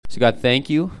So God, thank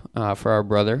you for our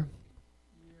brother.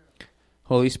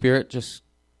 Holy Spirit, just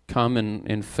come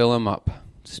and fill him up.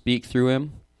 Speak through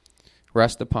him.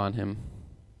 Rest upon him.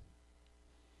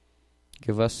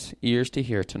 Give us ears to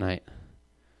hear tonight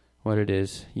what it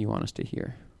is you want us to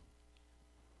hear.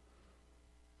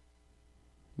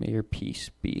 May your peace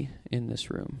be in this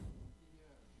room.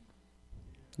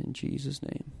 In Jesus'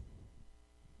 name.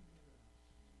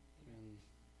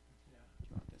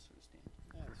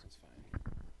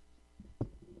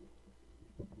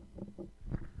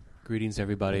 Greetings,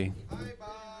 everybody.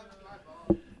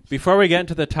 Before we get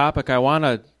into the topic, I want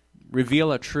to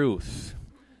reveal a truth.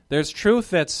 There's truth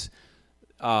that's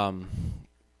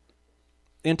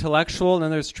intellectual, and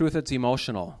then there's truth that's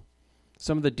emotional.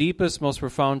 Some of the deepest, most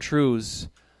profound truths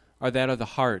are that of the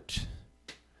heart.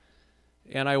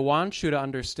 And I want you to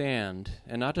understand,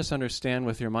 and not just understand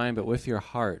with your mind, but with your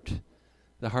heart,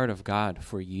 the heart of God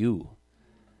for you.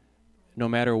 No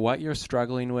matter what you're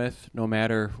struggling with, no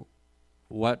matter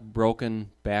what broken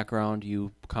background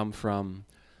you come from,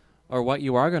 or what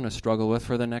you are going to struggle with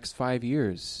for the next 5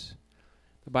 years.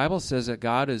 The Bible says that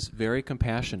God is very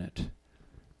compassionate.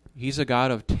 He's a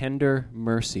God of tender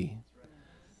mercy.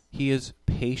 He is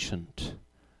patient.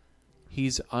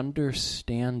 He's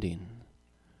understanding.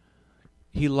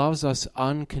 He loves us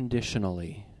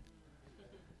unconditionally.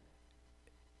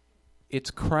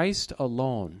 It's Christ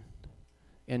alone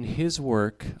and his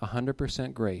work,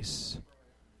 100% grace,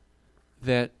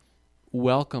 that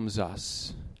welcomes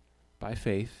us by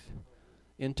faith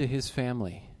into his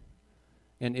family.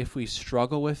 And if we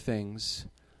struggle with things,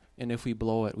 and if we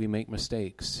blow it, we make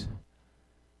mistakes,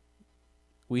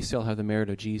 we still have the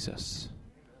merit of Jesus.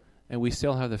 And we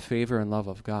still have the favor and love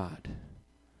of God.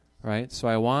 Right? So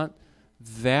I want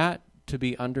that to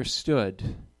be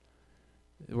understood.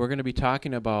 We're going to be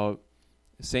talking about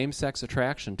same-sex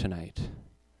attraction tonight.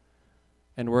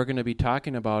 And we're going to be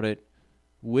talking about it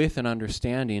with an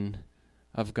understanding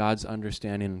of God's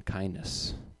understanding and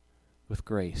kindness, with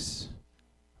grace.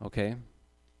 Okay?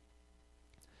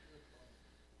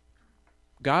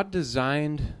 God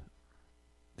designed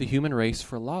the human race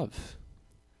for love.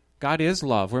 God is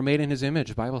love. We're made in his image.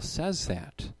 The Bible says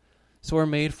that. So we're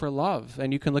made for love.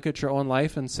 And you can look at your own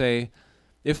life and say,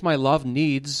 if my love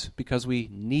needs, because we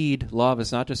need love,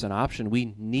 it's not just an option,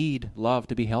 we need love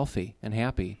to be healthy and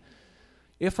happy.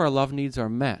 If our love needs are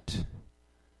met,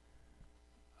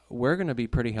 we're going to be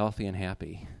pretty healthy and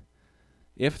happy.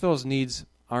 If those needs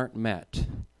aren't met,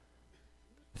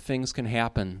 things can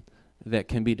happen that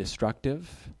can be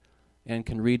destructive and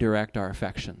can redirect our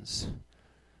affections.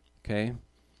 Okay?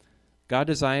 God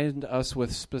designed us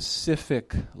with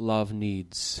specific love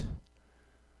needs.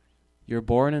 You're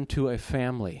born into a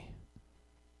family,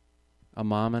 a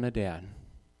mom and a dad.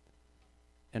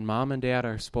 And mom and dad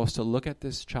are supposed to look at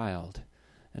this child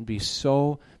and be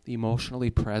so emotionally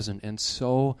present and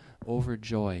so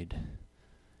overjoyed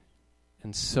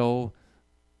and so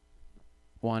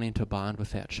wanting to bond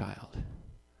with that child.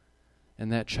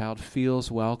 And that child feels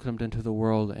welcomed into the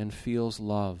world and feels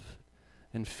loved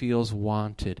and feels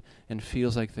wanted and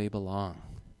feels like they belong.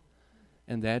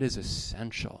 And that is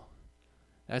essential.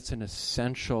 That's an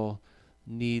essential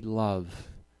need love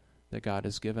that God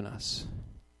has given us.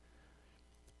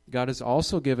 God has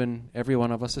also given every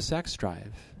one of us a sex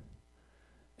drive.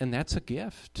 And that's a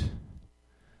gift.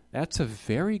 That's a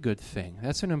very good thing.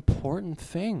 That's an important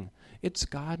thing. It's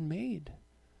God-made.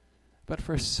 But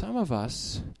for some of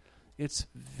us, it's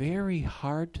very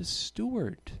hard to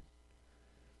steward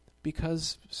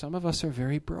because some of us are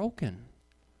very broken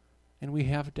and we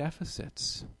have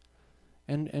deficits.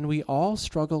 And we all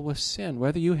struggle with sin.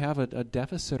 Whether you have a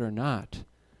deficit or not,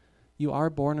 you are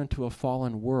born into a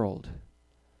fallen world.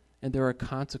 And there are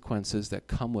consequences that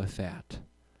come with that.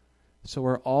 So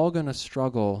we're all going to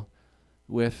struggle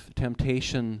with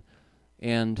temptation,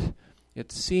 and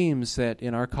it seems that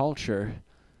in our culture,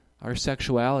 our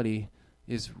sexuality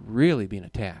is really being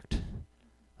attacked.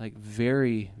 Like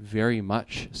very, very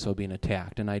much so being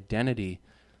attacked. And identity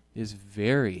is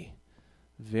very,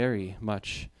 very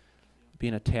much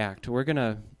being attacked. We're going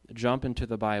to jump into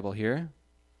the Bible here.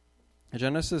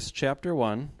 Genesis chapter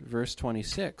 1, verse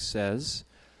 26 says,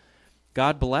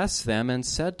 God blessed them and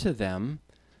said to them,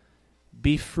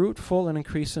 be fruitful and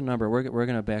increase in number. We're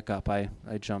going to back up. I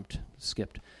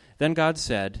skipped. Then God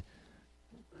said,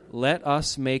 let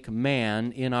us make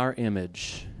man in our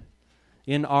image,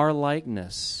 in our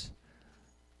likeness,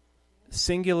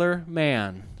 singular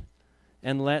man,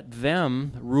 and let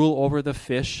them rule over the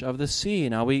fish of the sea.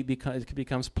 Now it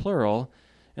becomes plural,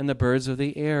 and the birds of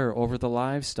the air, over the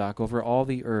livestock, over all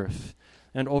the earth,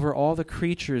 and over all the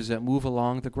creatures that move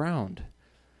along the ground.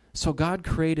 So God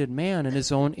created man in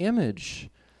his own image.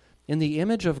 In the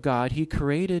image of God, he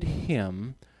created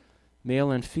him.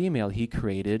 Male and female, he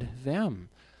created them.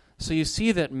 So you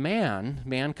see that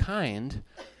mankind,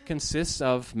 consists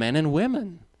of men and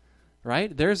women,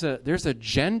 right? There's a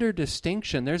gender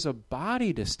distinction. There's a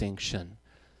body distinction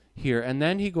here. And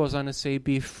then he goes on to say,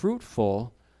 be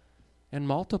fruitful and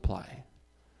multiply.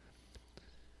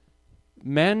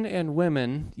 Men and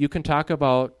women, you can talk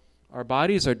about our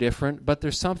bodies are different, but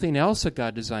there's something else that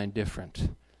God designed different.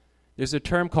 There's a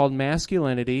term called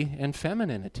masculinity and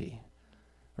femininity,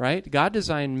 right? God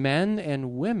designed men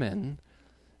and women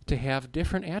to have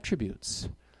different attributes.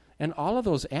 And all of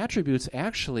those attributes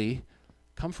actually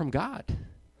come from God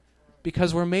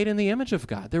because we're made in the image of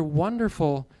God. They're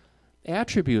wonderful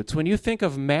attributes. When you think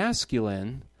of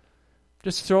masculine,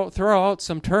 just throw out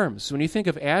some terms. When you think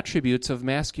of attributes of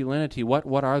masculinity,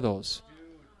 what are those?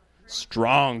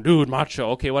 Strong, dude,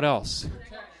 macho. Okay, what else?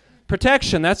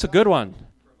 Protection, that's a good one.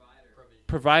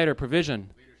 Provider,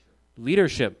 provision.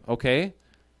 Leadership, okay.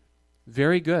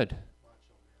 Very good.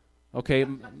 Okay,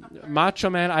 macho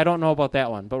man, I don't know about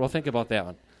that one, but we'll think about that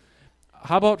one.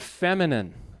 How about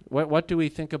feminine? What do we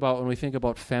think about when we think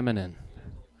about feminine?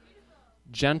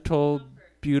 Gentle,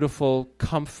 beautiful,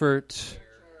 comfort,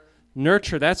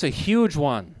 nurture. That's a huge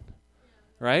one,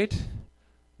 right?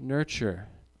 Nurture.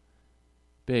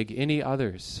 Big. Any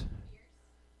others?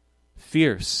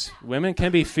 Fierce. Women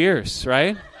can be fierce,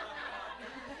 right?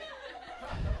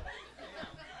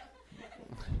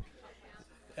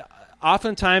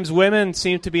 Oftentimes, women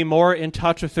seem to be more in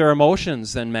touch with their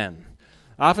emotions than men.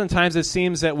 Oftentimes, it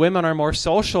seems that women are more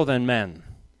social than men.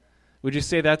 Would you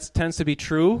say that tends to be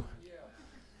true? Yeah.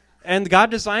 And God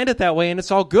designed it that way, and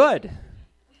it's all good,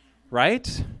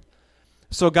 right?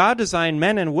 So God designed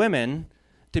men and women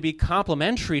to be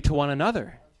complementary to one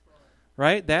another,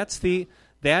 right? That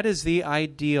is the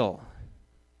ideal.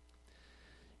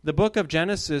 The book of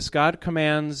Genesis, God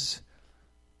commands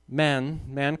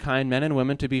mankind, men and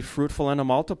women, to be fruitful and to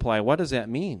multiply. What does that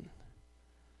mean?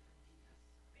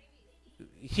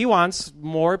 He wants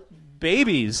more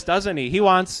babies, doesn't he? He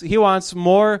wants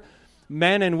more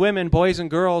men and women, boys and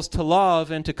girls, to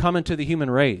love and to come into the human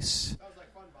race. Sounds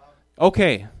like fun, Bob.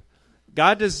 Okay.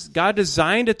 God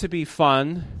designed it to be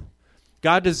fun.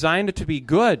 God designed it to be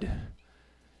good.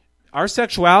 Our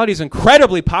sexuality is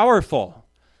incredibly powerful.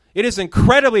 It is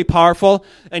incredibly powerful,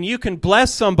 and you can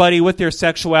bless somebody with your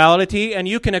sexuality, and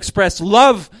you can express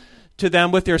love to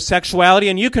them with your sexuality,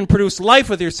 and you can produce life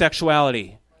with your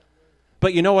sexuality.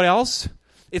 But you know what else?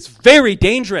 It's very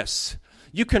dangerous.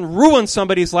 You can ruin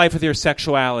somebody's life with your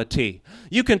sexuality.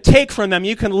 You can take from them.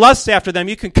 You can lust after them.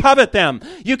 You can covet them.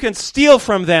 You can steal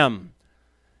from them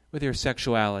with your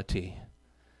sexuality.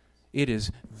 It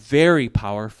is very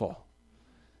powerful.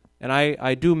 And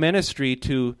I do ministry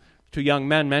to young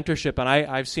men, mentorship, and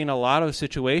I've seen a lot of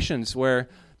situations where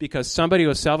because somebody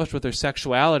was selfish with their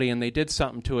sexuality and they did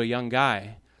something to a young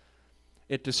guy,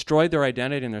 it destroyed their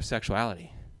identity and their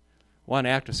sexuality. One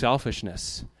act of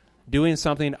selfishness, doing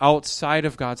something outside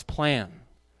of God's plan,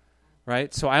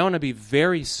 right? So I want to be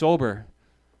very sober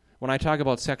when I talk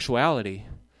about sexuality.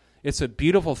 It's a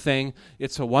beautiful thing.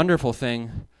 It's a wonderful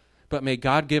thing. But may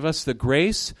God give us the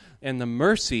grace and the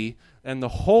mercy and the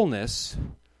wholeness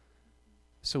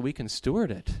so we can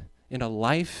steward it in a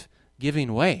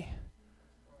life-giving way,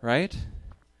 right?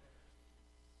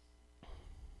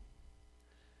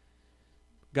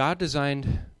 God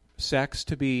designed sex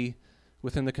to be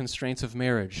within the constraints of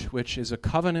marriage, which is a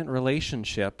covenant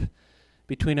relationship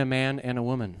between a man and a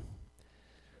woman.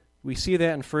 We see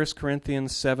that in 1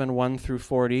 Corinthians 7, 1 through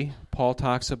 40. Paul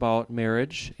talks about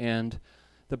marriage and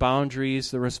the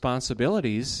boundaries, the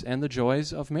responsibilities, and the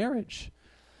joys of marriage.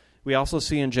 We also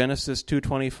see in Genesis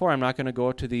 2:24, I'm not going to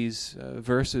go to these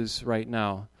verses right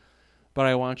now, but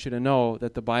I want you to know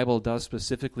that the Bible does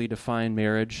specifically define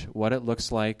marriage, what it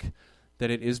looks like, that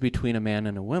it is between a man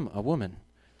and a woman.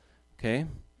 Okay?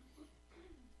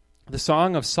 The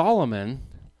Song of Solomon,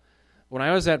 when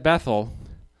I was at Bethel,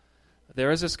 there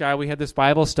was this guy, we had this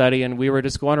Bible study, and we were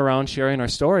just going around sharing our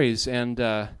stories, and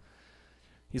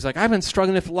he's like, I've been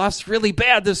struggling with lust really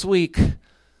bad this week.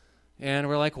 And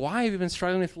we're like, why have you been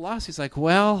struggling with lust? He's like,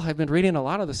 well, I've been reading a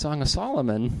lot of the Song of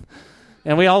Solomon.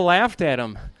 And we all laughed at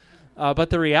him. But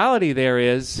the reality there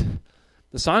is,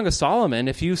 the Song of Solomon,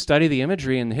 if you study the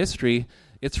imagery and the history,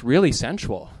 it's really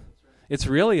sensual. It's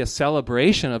really a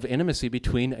celebration of intimacy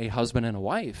between a husband and a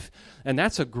wife. And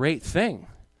that's a great thing,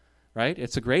 right?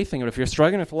 It's a great thing. But if you're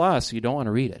struggling with lust, you don't want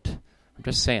to read it. I'm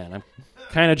just saying. I'm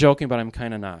kind of joking, but I'm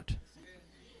kind of not.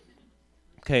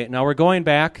 Okay, now we're going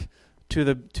back to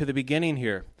the beginning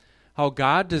here, how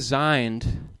God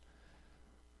designed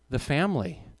the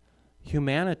family,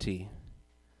 humanity.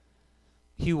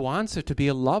 He wants it to be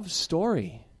a love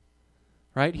story,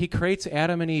 right? He creates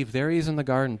Adam and Eve. There he is in the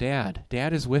garden.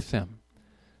 Dad is with them.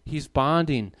 He's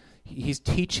bonding. He's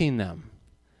teaching them,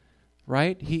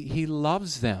 right? He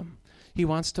loves them. He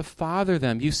wants to father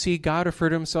them. You see God refer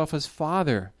to himself as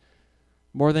Father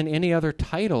more than any other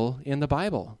title in the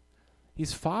Bible.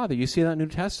 He's Father. You see that in the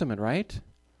New Testament, right?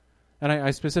 And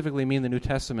I specifically mean the New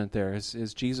Testament there,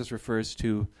 as Jesus refers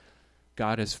to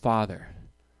God as Father,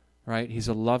 right? He's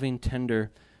a loving,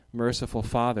 tender, merciful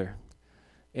Father.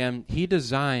 And he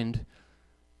designed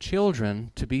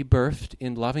children to be birthed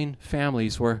in loving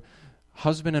families where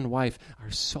husband and wife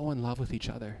are so in love with each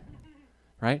other,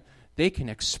 right? They can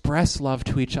express love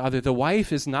to each other. The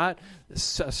wife is not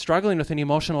struggling with an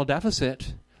emotional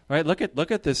deficit, right? Look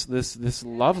at this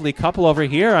lovely couple over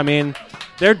here. I mean,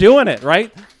 they're doing it,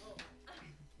 right?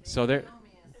 So they're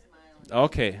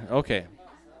okay.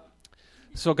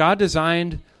 So God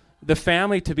designed the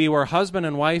family to be where husband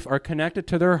and wife are connected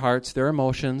to their hearts, their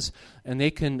emotions, and they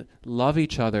can love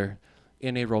each other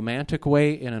in a romantic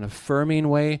way, in an affirming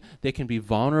way. They can be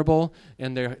vulnerable,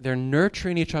 and they're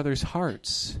nurturing each other's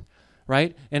hearts,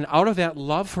 right? And out of that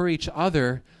love for each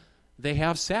other, they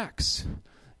have sex.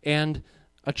 And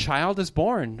a child is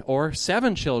born, or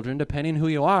 7 children, depending who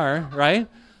you are, right?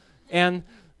 And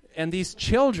these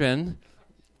children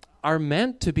are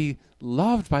meant to be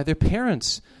loved by their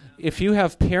parents. If you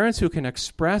have parents who can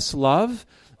express love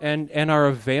and are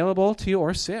available to you,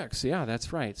 or 6, yeah,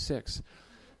 that's right, 6.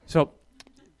 So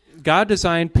God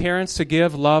designed parents to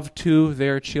give love to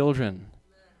their children,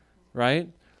 right?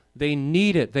 They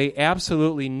need it. They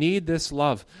absolutely need this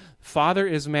love. Father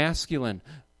is masculine.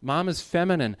 Mom is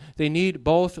feminine. They need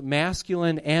both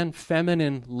masculine and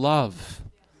feminine love.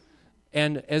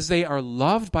 And as they are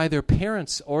loved by their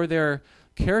parents or their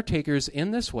caretakers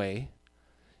in this way,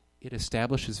 it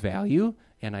establishes value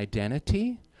and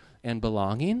identity and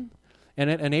belonging, and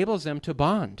it enables them to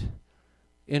bond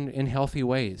in healthy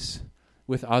ways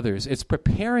with others. It's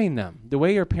preparing them. The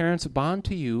way your parents bond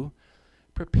to you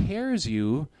prepares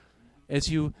you as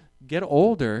you get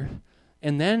older,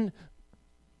 and then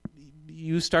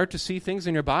you start to see things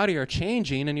in your body are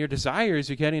changing, and your desires,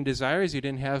 you're getting desires you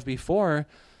didn't have before,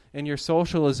 and your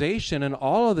socialization and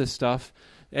all of this stuff.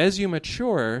 As you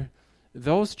mature,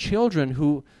 those children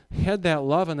who had that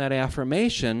love and that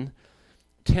affirmation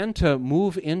tend to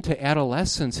move into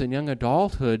adolescence and young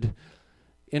adulthood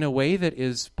in a way that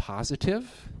is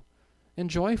positive and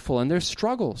joyful. And there's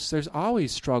struggles. There's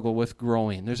always struggle with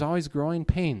growing. There's always growing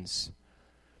pains.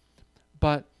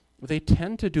 But they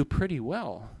tend to do pretty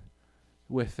well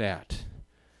with that.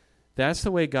 That's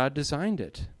the way God designed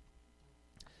it.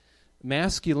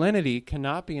 Masculinity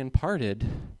cannot be imparted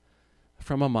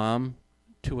from a mom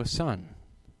to a son.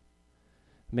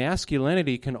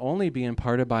 Masculinity can only be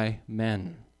imparted by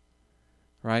men,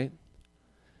 right?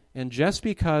 And just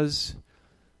because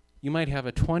you might have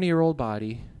a 20-year-old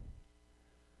body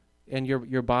and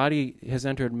your body has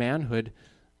entered manhood,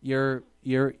 your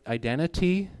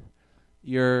identity,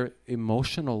 your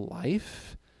emotional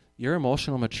life, your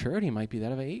emotional maturity might be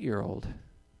that of an 8-year-old.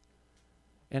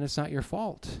 And it's not your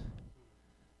fault.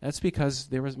 That's because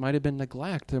might have been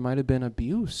neglect. There might have been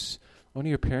abuse. One of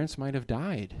your parents might have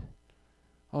died.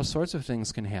 All sorts of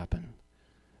things can happen.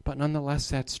 But nonetheless,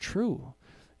 that's true.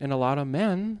 And a lot of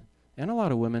men and a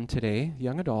lot of women today,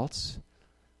 young adults,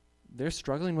 they're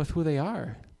struggling with who they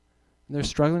are. And they're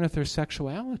struggling with their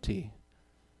sexuality.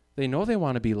 They know they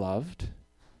want to be loved,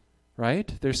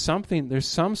 right? There's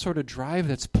some sort of drive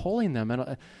that's pulling them.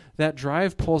 And that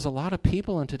drive pulls a lot of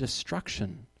people into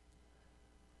destruction,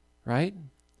 right?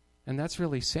 And that's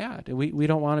really sad. We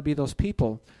don't want to be those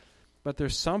people. But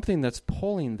there's something that's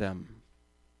pulling them.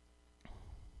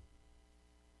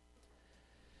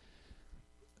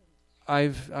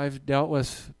 I've dealt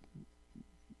with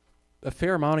a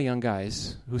fair amount of young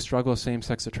guys who struggle with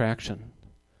same-sex attraction.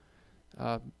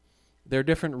 There are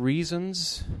different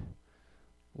reasons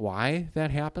why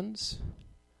that happens.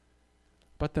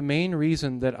 But the main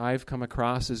reason that I've come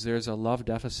across is there's a love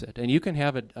deficit. And you can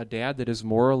have a dad that is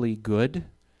morally good,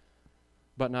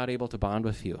 but not able to bond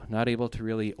with you, not able to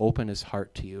really open his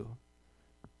heart to you.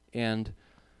 And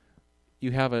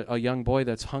you have a young boy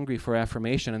that's hungry for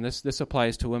affirmation, and this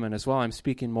applies to women as well. I'm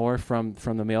speaking more from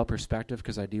the male perspective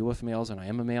because I deal with males and I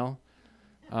am a male.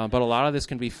 But a lot of this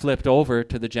can be flipped over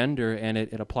to the gender, and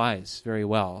it applies very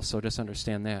well. So just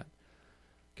understand that.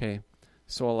 Okay,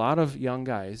 so a lot of young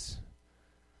guys,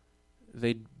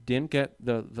 they didn't get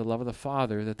the love of the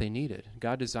father that they needed.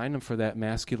 God designed them for that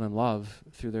masculine love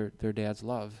through their dad's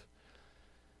love.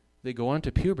 They go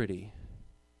into puberty,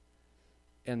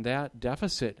 And that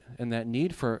deficit and that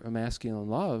need for a masculine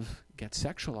love gets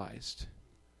sexualized.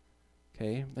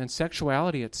 Okay? And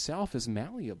sexuality itself is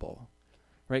malleable.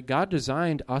 Right? God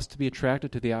designed us to be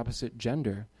attracted to the opposite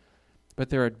gender. But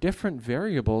there are different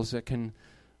variables that can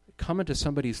come into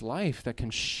somebody's life that can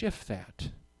shift that.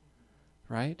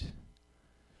 Right?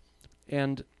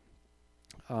 And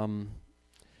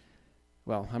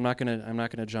well, I'm not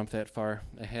gonna jump that far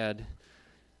ahead.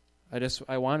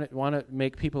 I want to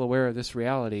make people aware of this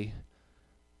reality.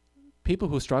 People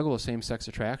who struggle with same-sex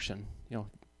attraction,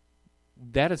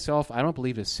 that itself I don't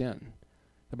believe is sin.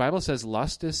 The Bible says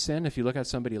lust is sin. If you look at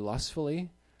somebody lustfully,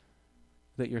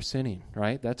 that you're sinning,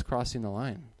 right? That's crossing the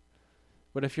line.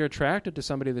 But if you're attracted to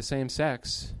somebody of the same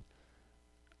sex,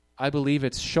 I believe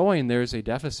it's showing there's a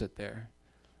deficit there.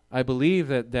 I believe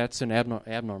that that's an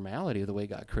abnormality of the way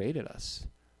God created us.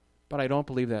 But I don't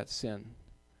believe that's sin.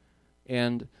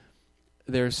 And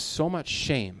there's so much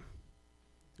shame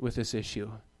with this issue.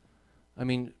 I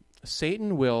mean,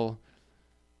 Satan will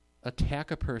attack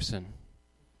a person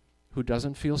who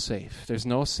doesn't feel safe. There's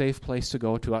no safe place to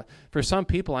go to. For some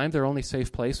people, I'm their only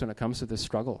safe place when it comes to this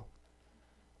struggle.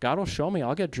 God will show me.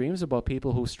 I'll get dreams about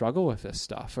people who struggle with this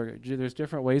stuff. Or there's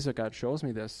different ways that God shows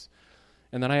me this.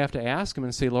 And then I have to ask him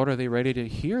and say, Lord, are they ready to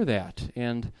hear that?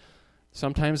 And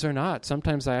sometimes they're not.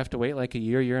 Sometimes I have to wait like a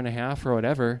year and a half or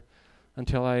whatever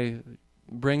until I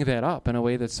bring that up in a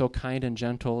way that's so kind and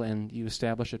gentle and you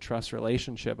establish a trust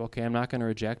relationship. Okay, I'm not going to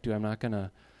reject you. I'm not going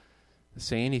to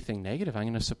say anything negative. I'm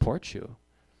going to support you,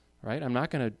 right? I'm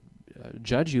not going to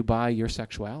judge you by your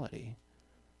sexuality.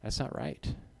 That's not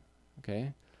right,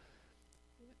 okay?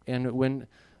 And when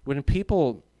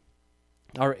people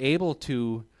are able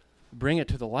to bring it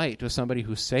to the light to somebody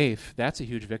who's safe, that's a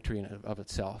huge victory in of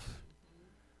itself,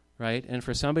 right? And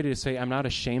for somebody to say, I'm not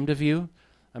ashamed of you,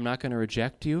 I'm not going to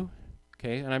reject you,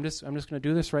 okay? And I'm just going to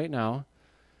do this right now.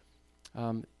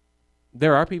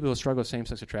 There are people who struggle with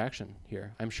same-sex attraction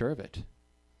here. I'm sure of it,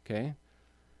 okay?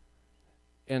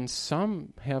 And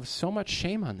some have so much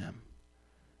shame on them,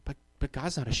 but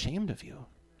God's not ashamed of you.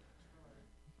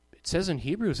 It says in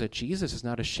Hebrews that Jesus is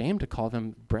not ashamed to call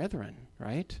them brethren,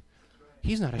 right?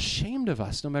 He's not ashamed of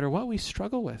us, no matter what we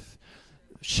struggle with.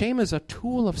 Shame is a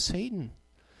tool of Satan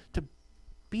to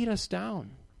beat us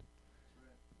down.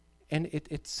 And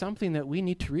it's something that we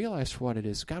need to realize for what it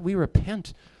is. God, we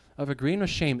repent of agreeing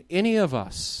with shame. Any of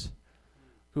us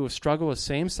who have struggled with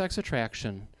same-sex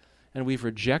attraction, and we've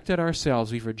rejected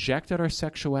ourselves, we've rejected our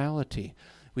sexuality,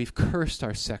 we've cursed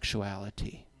our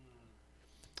sexuality.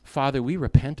 Father, we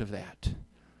repent of that.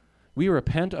 We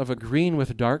repent of agreeing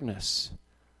with darkness.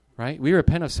 Right? We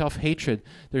repent of self-hatred.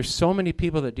 There's so many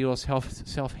people that deal with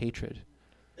self-hatred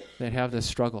that have this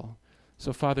struggle.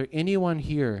 So, Father, anyone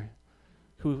here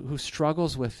who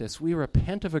struggles with this, we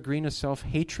repent of agreeing to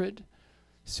self-hatred,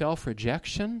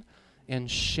 self-rejection, and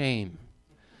shame.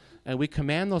 And we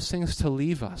command those things to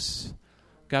leave us.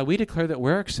 God, we declare that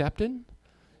we're accepted.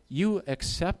 You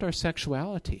accept our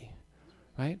sexuality.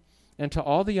 Right? And to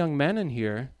all the young men in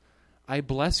here, I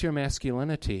bless your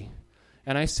masculinity.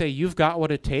 And I say, you've got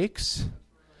what it takes.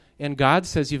 And God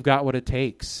says you've got what it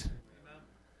takes. Amen.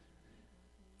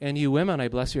 And you women, I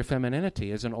bless your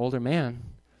femininity. As an older man,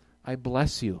 I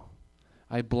bless you.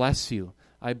 I bless you.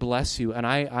 I bless you. And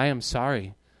I am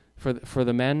sorry for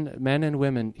the men and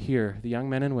women here, the young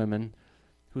men and women,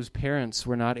 whose parents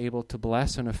were not able to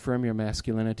bless and affirm your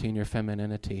masculinity and your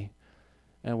femininity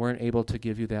and weren't able to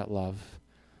give you that love.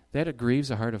 That grieves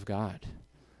the heart of God.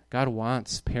 God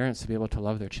wants parents to be able to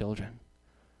love their children.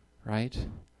 Right?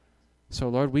 So,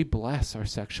 Lord, we bless our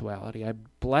sexuality. I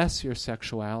bless your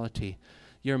sexuality.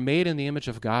 You're made in the image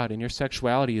of God, and your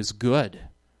sexuality is good.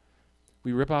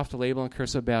 We rip off the label and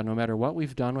curse it bad no matter what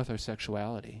we've done with our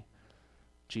sexuality.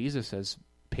 Jesus has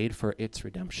paid for its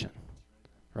redemption.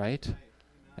 Right?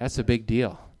 That's a big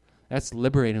deal. That's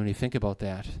liberating when you think about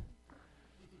that.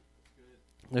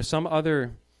 There's some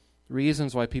other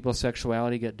reasons why people's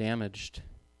sexuality get damaged.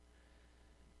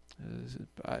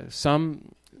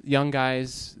 Some young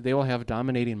guys, they will have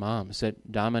dominating moms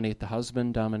that dominate the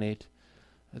husband, dominate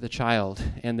the child,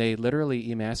 and they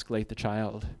literally emasculate the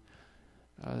child.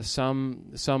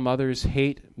 Some mothers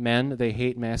hate men, they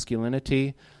hate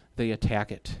masculinity, they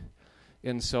attack it.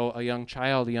 And so a young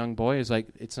child, a young boy is like,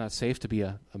 it's not safe to be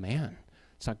a man.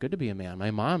 It's not good to be a man.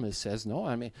 My mom says, no,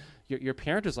 I mean, your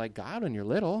parent is like God when you're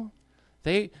little.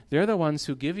 They're the ones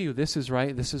who give you this is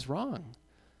right, this is wrong,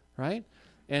 right?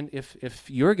 And if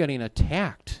you're getting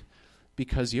attacked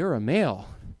because you're a male,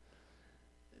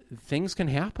 things can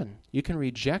happen. You can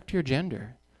reject your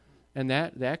gender, and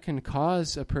that can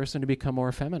cause a person to become more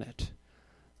effeminate,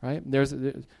 right?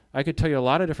 I could tell you a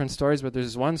lot of different stories, but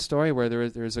there's one story where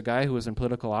there's a guy who was in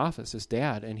political office, his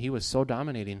dad, and he was so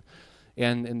dominating.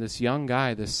 And this young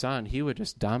guy, this son, he would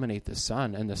just dominate the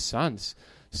son, and the son's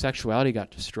sexuality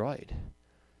got destroyed.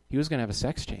 He was going to have a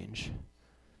sex change.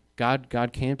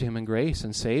 God came to him in grace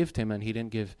and saved him, and he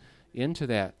didn't give into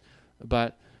that.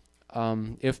 But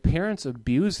if parents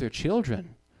abuse their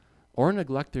children or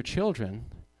neglect their children,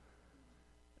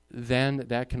 then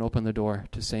that can open the door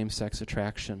to same-sex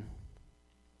attraction.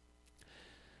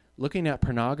 Looking at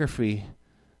pornography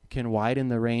can widen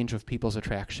the range of people's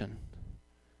attraction.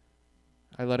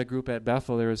 I led a group at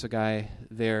Bethel. There was a guy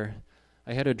there.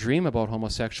 I had a dream about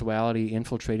homosexuality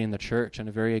infiltrating the church in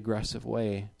a very aggressive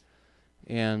way.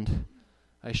 And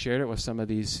I shared it with some of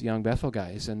these young Bethel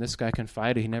guys. And this guy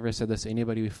confided, he never said this to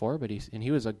anybody before, but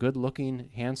he was a good-looking,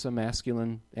 handsome,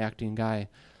 masculine acting guy.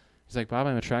 He's like, Bob,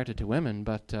 I'm attracted to women,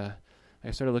 but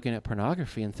I started looking at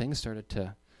pornography and things started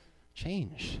to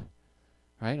change.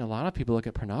 Right? And a lot of people look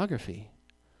at pornography.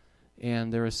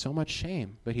 And there is so much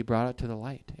shame, but he brought it to the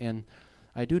light. And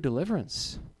I do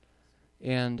deliverance.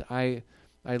 And I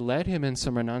led him in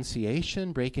some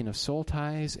renunciation, breaking of soul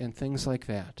ties, and things like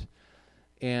that.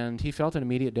 And he felt an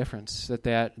immediate difference,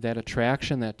 that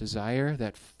attraction, that desire,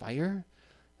 that fire,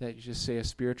 that you just say a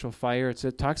spiritual fire.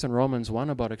 It talks in Romans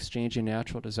 1 about exchanging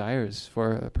natural desires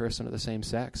for a person of the same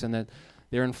sex, and that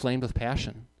they're inflamed with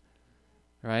passion.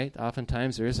 Right?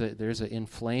 Oftentimes there's an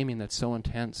inflaming that's so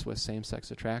intense with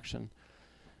same-sex attraction.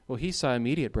 Well, he saw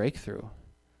immediate breakthrough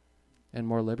and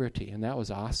more liberty, and that was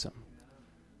awesome.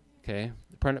 Okay?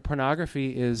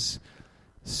 Pornography is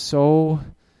so,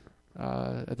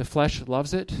 the flesh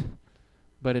loves it,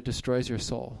 but it destroys your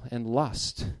soul. And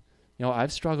lust. You know,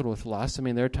 I've struggled with lust. I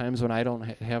mean, there are times when I don't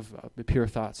have pure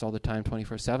thoughts all the time,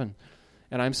 24/7.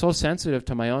 And I'm so sensitive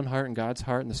to my own heart and God's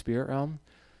heart in the spirit realm.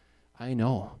 I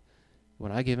know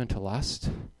when I give into lust,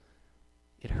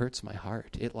 it hurts my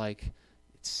heart. It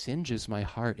singes my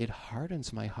heart. It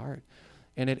hardens my heart.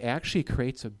 And it actually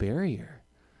creates a barrier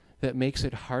that makes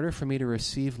it harder for me to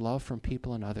receive love from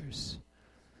people and others.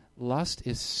 Lust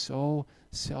is so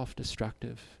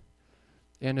self-destructive.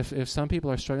 And if some people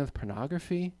are struggling with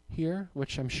pornography here,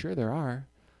 which I'm sure there are,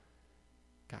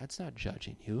 God's not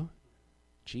judging you.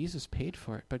 Jesus paid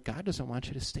for it, but God doesn't want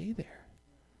you to stay there.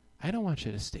 I don't want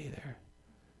you to stay there,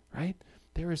 right?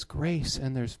 There is grace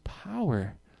and there's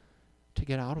power to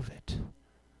get out of it.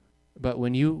 But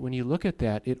when you look at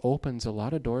that, it opens a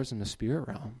lot of doors in the spirit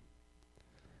realm.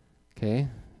 Okay?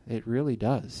 It really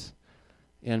does.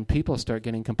 And people start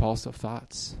getting compulsive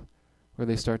thoughts where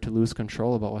they start to lose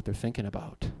control about what they're thinking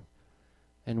about.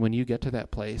 And when you get to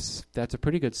that place, that's a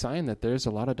pretty good sign that there's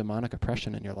a lot of demonic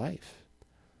oppression in your life.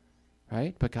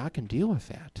 Right? But God can deal with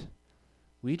that.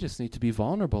 We just need to be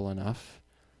vulnerable enough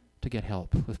to get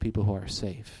help with people who are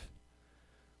safe.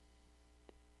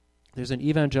 There's an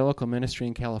evangelical ministry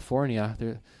in California.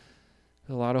 There's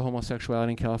a lot of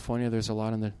homosexuality in California. There's a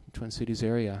lot in the Twin Cities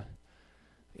area.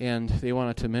 And they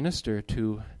wanted to minister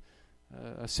to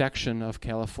a section of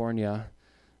California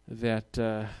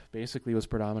that basically was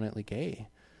predominantly gay.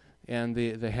 And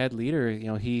the head leader,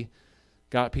 he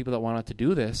got people that wanted to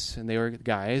do this, and they were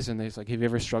guys, and they're like, have you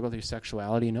ever struggled with your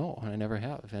sexuality? No, I never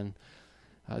have. And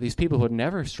these people who had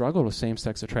never struggled with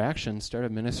same-sex attraction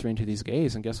started ministering to these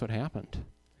gays, and guess what happened?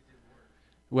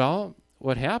 Well,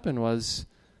 what happened was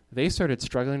they started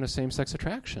struggling with same-sex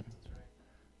attraction.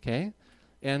 Okay?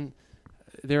 And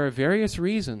there are various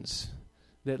reasons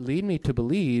that lead me to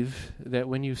believe that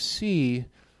when you see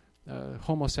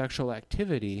homosexual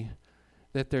activity,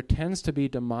 that there tends to be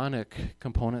demonic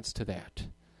components to that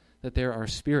there are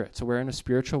spirits. So we're in a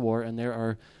spiritual war, and there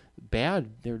are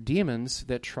demons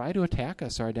that try to attack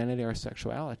us, our identity, our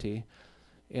sexuality.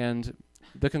 And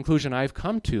the conclusion I've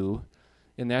come to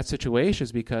in that situation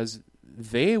is because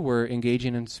they were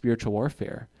engaging in spiritual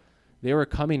warfare. They were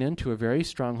coming into a very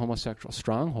strong homosexual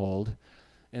stronghold,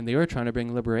 and they were trying to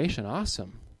bring liberation.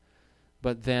 Awesome.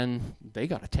 But then they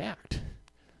got attacked.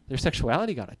 Their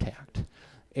sexuality got attacked.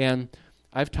 And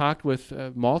I've talked with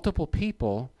multiple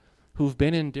people who've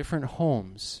been in different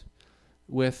homes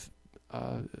with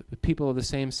people of the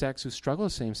same sex who struggle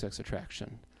with same-sex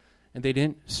attraction. And they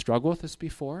didn't struggle with this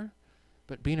before,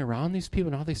 but being around these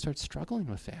people, now they start struggling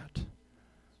with that.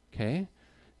 Okay?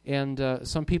 And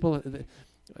some people,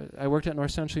 I worked at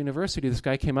North Central University. This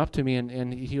guy came up to me,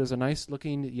 and he was a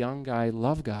nice-looking young guy,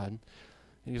 loved God. And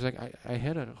he was like, I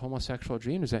had a homosexual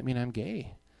dream. Does that mean I'm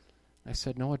gay? I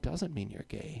said, no, it doesn't mean you're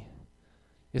gay.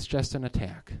 It's just an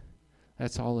attack.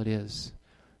 That's all it is.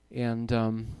 And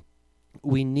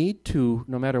we need to,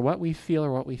 no matter what we feel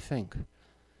or what we think,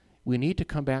 we need to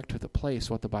come back to the place,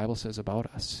 what the Bible says about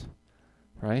us.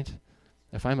 right?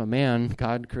 If I'm a man,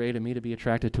 God created me to be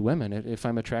attracted to women. If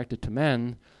I'm attracted to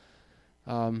men,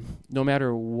 no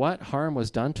matter what harm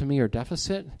was done to me or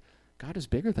deficit, God is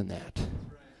bigger than that.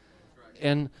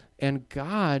 And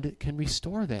God can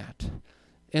restore that.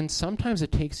 And sometimes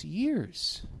it takes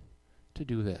years to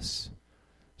do this.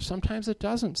 Sometimes it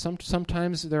doesn't.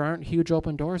 Sometimes there aren't huge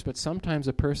open doors, but sometimes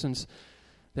a person's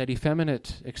that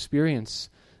effeminate experience,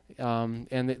 and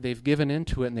they've given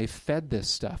into it and they've fed this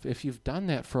stuff. If you've done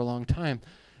that for a long time,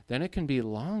 then it can be a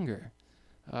longer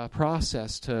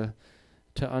process to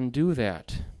undo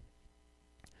that.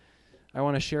 I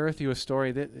want to share with you a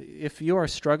story that if you are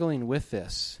struggling with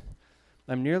this,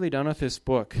 I'm nearly done with this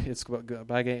book. It's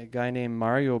by a guy named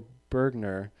Mario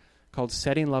Bergner called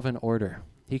Setting Love in Order.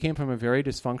 He came from a very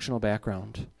dysfunctional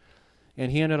background,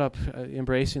 and he ended up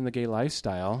embracing the gay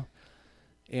lifestyle,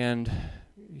 and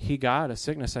he got a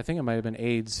sickness. I think it might have been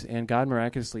AIDS, and God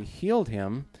miraculously healed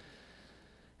him.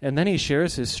 And then he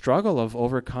shares his struggle of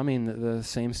overcoming the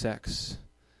same-sex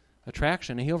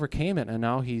attraction, and he overcame it, and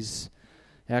now he's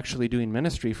actually doing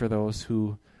ministry for those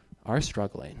who are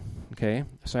struggling. Okay?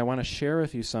 So I want to share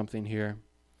with you something here.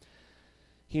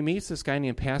 He meets this guy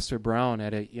named Pastor Brown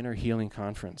at an inner healing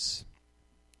conference.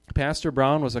 Pastor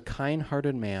Brown was a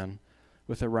kind-hearted man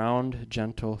with a round,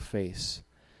 gentle face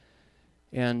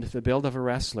and the build of a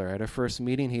wrestler. At our first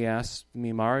meeting, he asked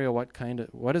me, Mario,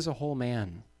 what is a whole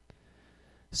man?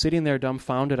 Sitting there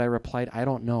dumbfounded, I replied, I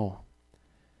don't know.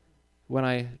 When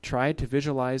I tried to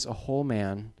visualize a whole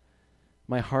man,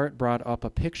 my heart brought up a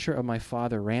picture of my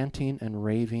father ranting and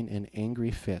raving in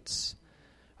angry fits,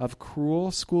 of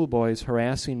cruel schoolboys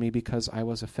harassing me because I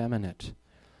was effeminate,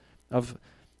 of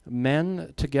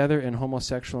men together in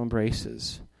homosexual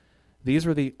embraces. These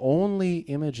were the only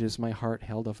images my heart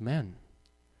held of men.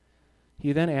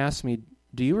 He then asked me,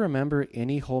 do you remember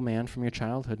any whole man from your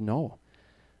childhood? No.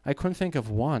 I couldn't think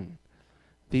of one.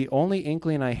 The only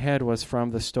inkling I had was from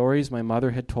the stories my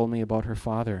mother had told me about her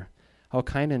father, how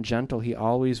kind and gentle he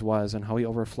always was, and how he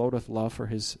overflowed with love for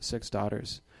his 6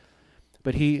 daughters.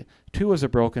 But he, too, was a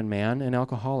broken man, an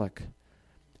alcoholic.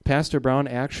 Pastor Brown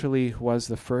actually was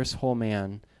the first whole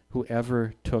man who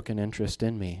ever took an interest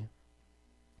in me.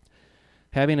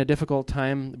 Having a difficult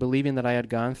time believing that I had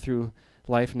gone through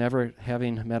life never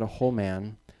having met a whole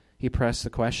man, he pressed the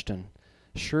question,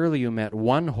 surely you met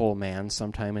one whole man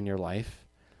sometime in your life.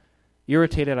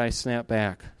 Irritated, I snapped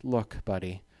back, look,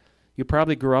 buddy, you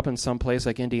probably grew up in some place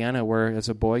like Indiana where as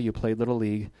a boy you played Little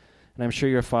League, and I'm sure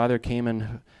your father came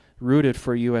and rooted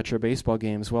for you at your baseball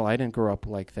games. Well, I didn't grow up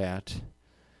like that.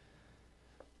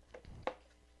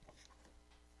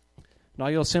 Now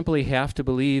you'll simply have to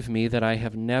believe me that I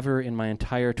have never in my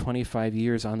entire 25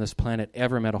 years on this planet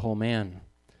ever met a whole man.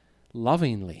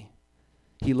 Lovingly,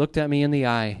 he looked at me in the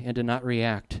eye and did not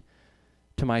react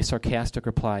to my sarcastic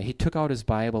reply. He took out his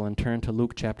Bible and turned to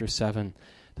Luke chapter 7,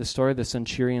 the story of the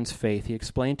centurion's faith. He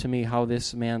explained to me how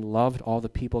this man loved all the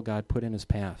people God put in his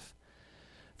path,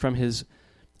 from his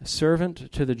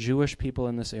servant to the Jewish people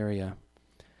in this area.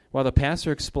 While the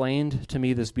pastor explained to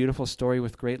me this beautiful story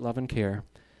with great love and care,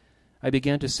 I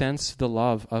began to sense the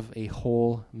love of a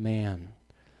whole man,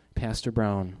 Pastor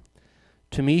Brown.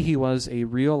 To me, he was a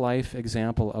real-life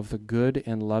example of the good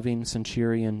and loving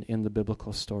centurion in the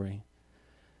biblical story.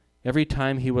 Every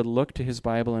time he would look to his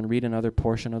Bible and read another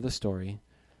portion of the story,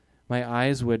 my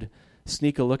eyes would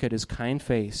sneak a look at his kind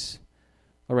face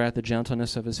or at the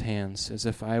gentleness of his hands, as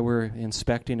if I were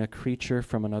inspecting a creature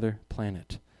from another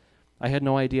planet. I had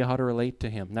no idea how to relate to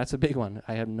him. That's a big one.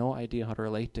 I had no idea how to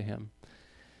relate to him.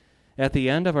 At the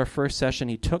end of our first session,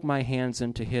 he took my hands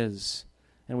into his,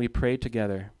 and we prayed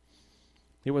together.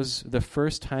 It was the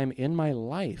first time in my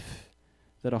life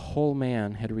that a whole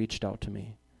man had reached out to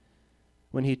me.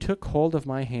 When he took hold of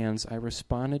my hands, I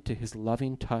responded to his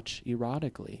loving touch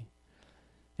erotically,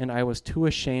 and I was too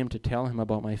ashamed to tell him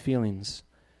about my feelings.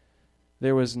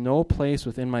 There was no place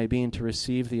within my being to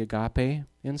receive the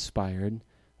agape-inspired,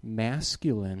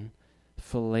 masculine,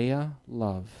 philia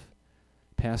love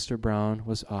Pastor Brown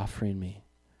was offering me.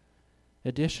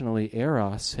 Additionally,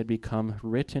 eros had become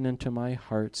written into my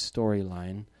heart's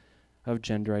storyline of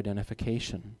gender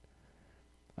identification.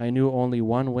 I knew only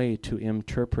one way to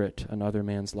interpret another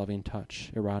man's loving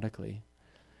touch, erotically.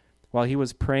 While he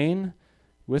was praying,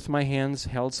 with my hands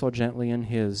held so gently in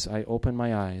his, I opened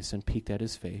my eyes and peeked at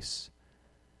his face.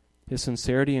 His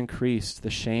sincerity increased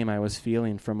the shame I was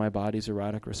feeling from my body's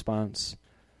erotic response.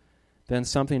 Then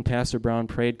something Pastor Brown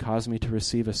prayed caused me to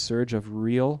receive a surge of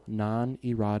real,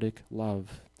 non-erotic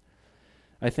love.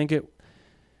 I think it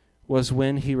was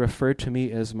when he referred to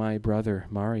me as my brother,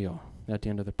 Mario, at the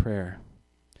end of the prayer.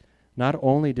 Not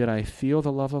only did I feel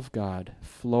the love of God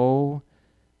flow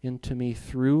into me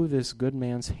through this good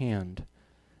man's hand,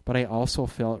 but I also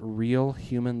felt real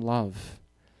human love.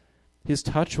 His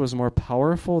touch was more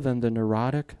powerful than the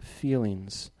neurotic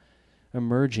feelings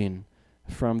emerging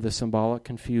from the symbolic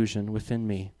confusion within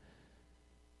me.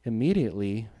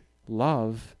 Immediately,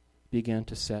 love began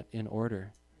to set in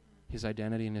order his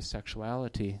identity and his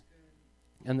sexuality.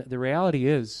 And the reality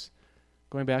is,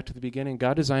 going back to the beginning,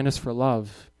 God designed us for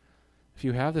love. If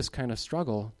you have this kind of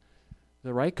struggle,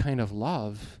 the right kind of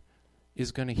love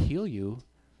is going to heal you,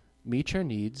 meet your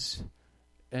needs,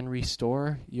 and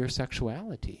restore your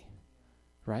sexuality,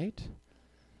 right?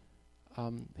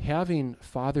 Having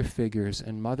father figures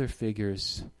and mother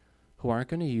figures who aren't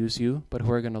going to use you, but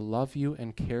who are going to love you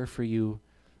and care for you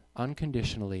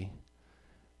unconditionally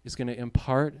is going to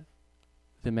impart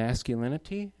the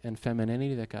masculinity and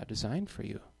femininity that God designed for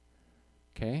you.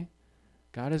 Okay?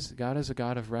 God is a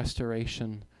God of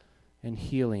restoration and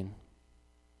healing.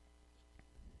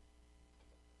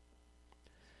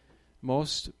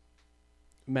 Most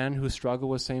men who struggle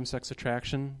with same-sex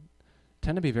attraction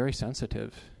tend to be very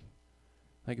sensitive.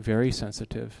 Like very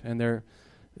sensitive. And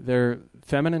they're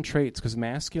feminine traits, because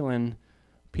masculine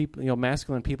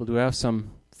people do have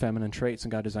some feminine traits,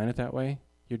 and God designed it that way.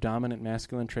 Your dominant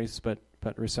masculine traits, but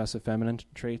recessive feminine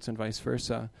traits, and vice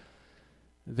versa.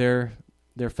 Their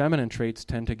feminine traits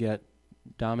tend to get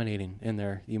dominating in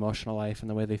their emotional life and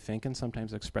the way they think and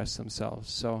sometimes express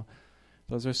themselves. So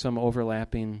those are some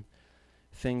overlapping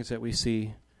things that we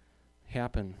see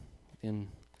happen in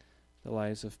the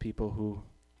lives of people who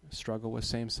struggle with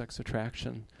same-sex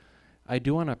attraction. I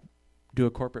do want to do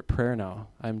a corporate prayer now.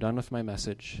 I'm done with my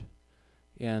message.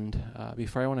 And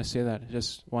before I want to say that, I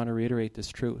just want to reiterate this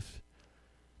truth.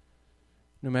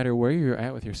 No matter where you're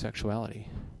at with your sexuality,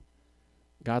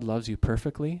 God loves you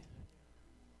perfectly.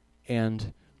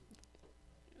 And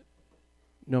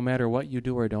no matter what you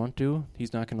do or don't do,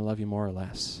 He's not going to love you more or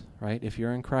less, right? If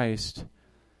you're in Christ,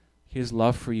 His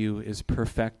love for you is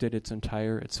perfected, it's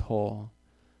entire, it's whole.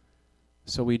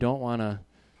 So we don't want to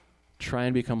try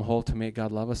and become whole to make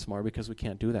God love us more, because we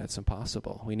can't do that. It's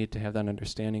impossible. We need to have that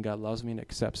understanding. God loves me and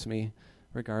accepts me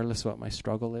regardless of what my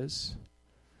struggle is.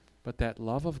 But that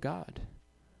love of God,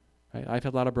 right? I've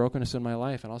had a lot of brokenness in my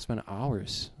life, and I'll spend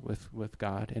hours with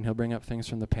God, and He'll bring up things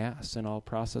from the past, and I'll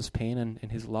process pain,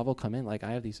 and His love will come in. Like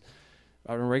I have these,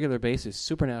 on a regular basis,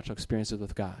 supernatural experiences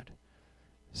with God.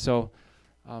 So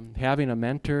having a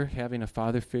mentor, having a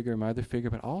father figure, mother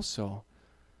figure, but also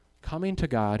coming to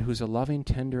God, who's a loving,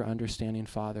 tender, understanding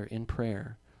Father, in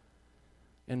prayer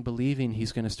and believing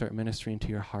He's going to start ministering to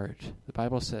your heart. The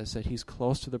Bible says that He's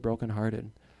close to the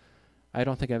brokenhearted. I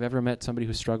don't think I've ever met somebody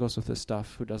who struggles with this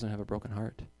stuff who doesn't have a broken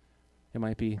heart. It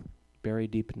might be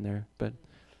buried deep in there, but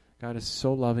God is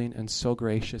so loving and so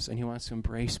gracious, and He wants to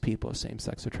embrace people of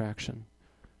same-sex attraction.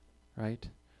 Right?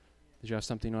 Did you have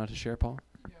something you wanted to share, Paul?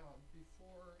 Yeah,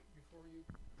 before you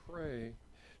pray,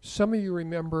 some of you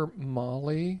remember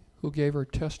Molly, who gave her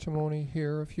testimony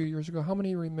here a few years ago. How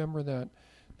many remember that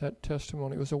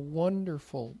testimony? It was a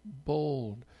wonderful,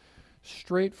 bold,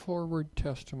 straightforward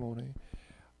testimony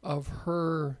of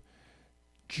her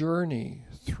journey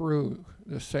through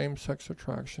the same-sex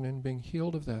attraction and being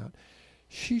healed of that.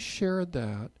 She shared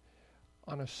that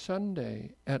on a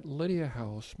Sunday at Lydia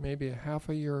House, maybe a half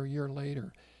a year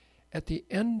later. At the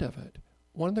end of it,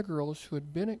 one of the girls who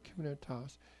had been at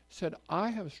Communitas said, I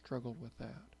have struggled with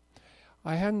that.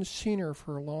 I hadn't seen her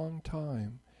for a long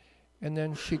time. And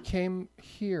then she came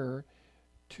here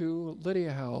to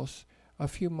Lydia House a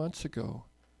few months ago,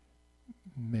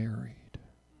 married.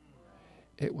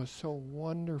 It was so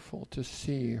wonderful to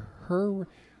see her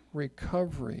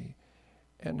recovery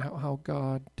and how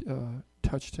God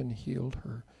touched and healed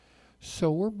her.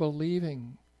 So we're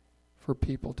believing for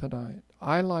people tonight.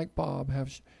 I, like Bob,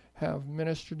 have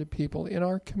ministered to people in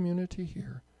our community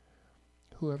here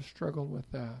who have struggled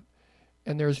with that.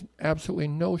 And there's absolutely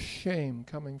no shame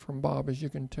coming from Bob, as you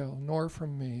can tell, nor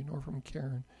from me, nor from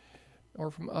Karen, or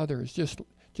from others.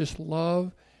 Just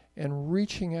love and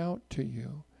reaching out to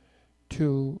you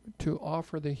to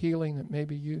offer the healing that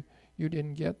maybe you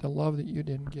didn't get, the love that you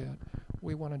didn't get.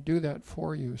 We want to do that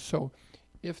for you. So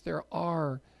if there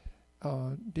are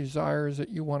desires that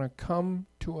you want to come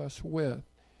to us with,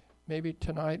 maybe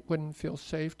tonight wouldn't feel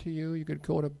safe to you, you could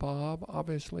go to Bob.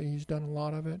 Obviously, he's done a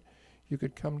lot of it. You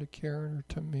could come to Karen or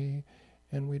to me,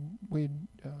 and we'd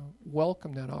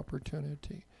welcome that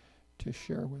opportunity to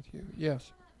share with you.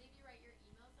 Yes? Maybe write your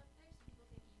emails up there so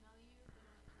people can email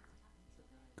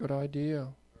you. Good idea.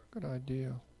 Good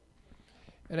idea.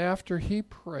 And after he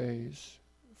prays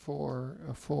for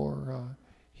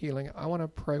healing, I want to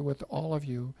pray with all of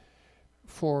you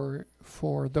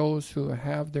for those who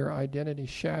have their identity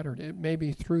shattered. It may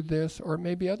be through this, or it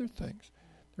may be other things.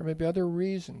 There may be other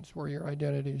reasons where your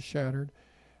identity is shattered.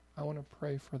 I want to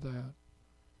pray for that.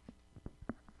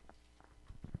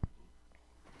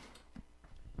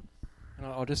 And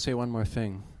I'll just say one more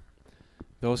thing.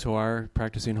 Those who are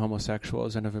practicing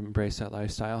homosexuals and have embraced that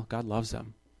lifestyle, God loves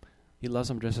them. He loves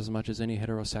them just as much as any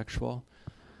heterosexual.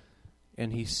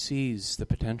 And he sees the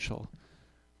potential,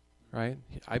 right?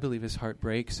 I believe his heart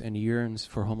breaks and yearns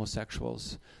for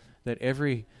homosexuals. That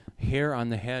every hair on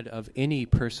the head of any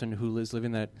person who is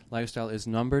living that lifestyle is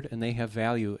numbered and they have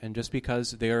value. And just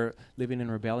because they're living in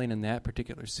rebellion in that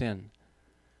particular sin,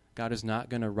 God is not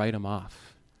going to write them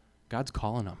off. God's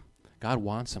calling them. God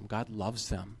wants them. God loves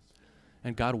them.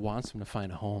 And God wants them to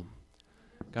find a home.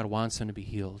 God wants them to be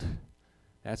healed.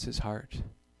 That's his heart,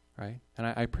 right? And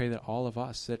I pray that all of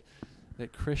us,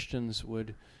 that Christians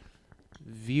would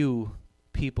view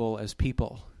people as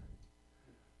people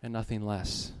and nothing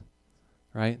less,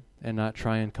 right? And not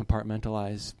try and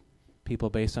compartmentalize people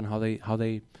based on how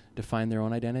they define their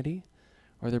own identity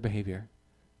or their behavior.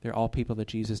 They're all people that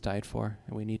Jesus died for,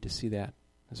 and we need to see that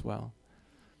as well.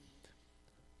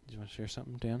 Do you want to share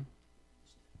something, Dan?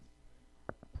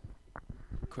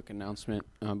 Quick announcement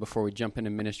before we jump into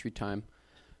ministry time.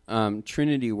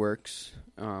 Trinity Works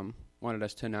wanted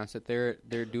us to announce that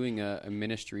they're doing a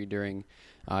ministry during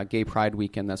Gay Pride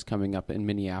Weekend that's coming up in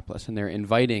Minneapolis, and they're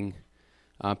inviting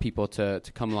people to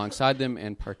come alongside them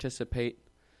and participate.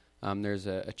 There's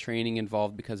a training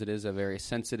involved because it is a very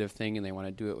sensitive thing, and they want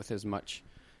to do it with as much,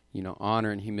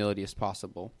 honor and humility as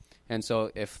possible. And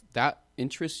so, if that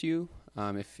interests you,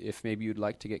 if maybe you'd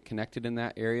like to get connected in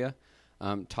that area,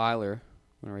 Tyler,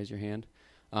 want to raise your hand?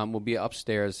 Will be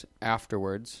upstairs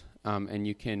afterwards, and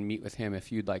you can meet with him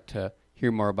if you'd like to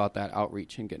hear more about that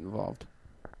outreach and get involved.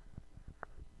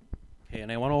 Okay,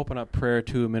 and I want to open up prayer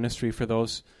to ministry for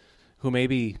those who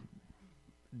maybe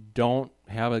don't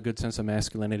have a good sense of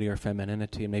masculinity or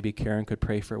femininity, and maybe Karen could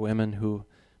pray for women who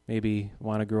maybe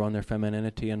want to grow in their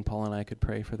femininity, and Paul and I could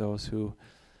pray for those who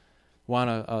want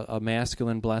a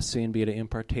masculine blessing, be it an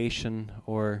impartation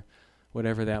or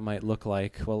whatever that might look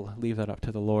like. We'll leave that up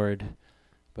to the Lord,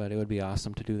 but it would be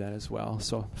awesome to do that as well.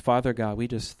 So, Father God, we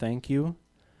just thank you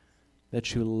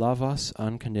that you love us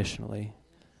unconditionally.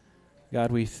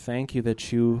 God, we thank you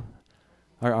that you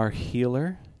are our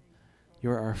healer.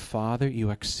 You're our Father. You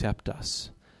accept us.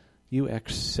 You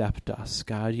accept us.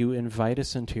 God, you invite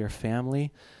us into your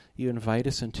family. You invite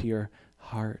us into your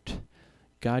heart.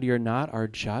 God, you're not our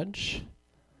judge.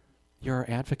 You're our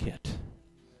advocate.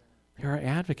 You're our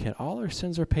advocate. All our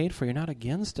sins are paid for. You're not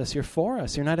against us. You're for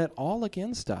us. You're not at all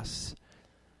against us.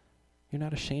 You're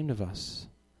not ashamed of us.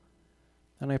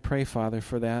 And I pray, Father,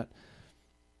 for that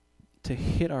to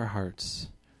hit our hearts,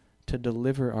 to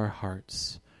deliver our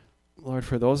hearts. Lord,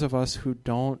 for those of us who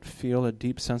don't feel a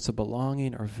deep sense of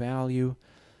belonging or value,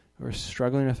 who are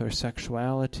struggling with our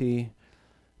sexuality,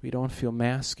 we don't feel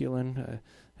masculine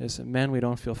as men, we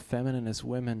don't feel feminine as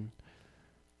women.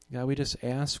 God, we just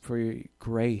ask for your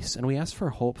grace, and we ask for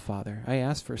hope, Father. I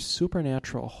ask for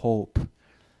supernatural hope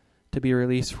to be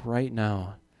released right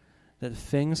now, that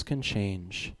things can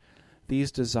change.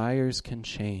 These desires can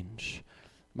change.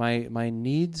 My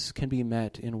needs can be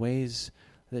met in ways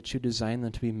that you design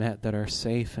them to be met that are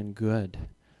safe and good.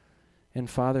 And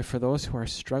Father, for those who are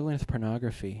struggling with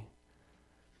pornography,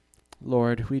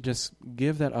 Lord, we just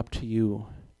give that up to you.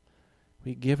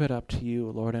 We give it up to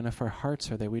you, Lord, and if our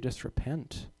hearts are there, we just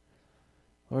repent.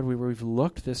 Lord, we've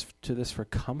looked to this for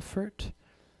comfort,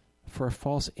 for a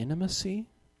false intimacy,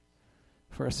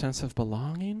 for a sense of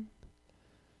belonging,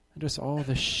 and just all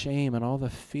the shame and all the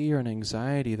fear and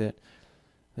anxiety that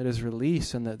is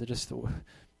released, and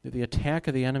the attack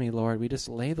of the enemy, Lord, we just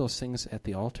lay those things at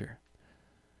the altar.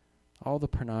 All the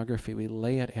pornography, we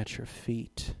lay it at your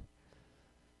feet.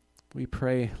 We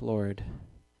pray, Lord,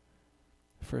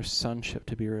 for sonship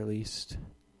to be released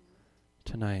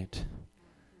tonight.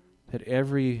 That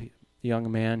every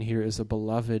young man here is a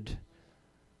beloved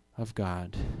of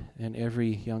God, and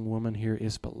every young woman here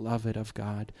is beloved of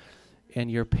God,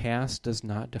 and your past does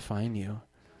not define you.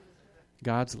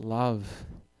 God's love,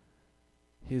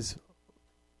 his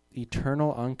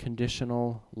eternal,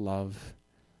 unconditional love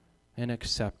and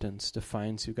acceptance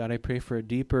defines you. God, I pray for a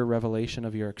deeper revelation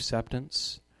of your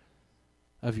acceptance,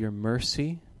 of your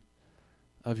mercy,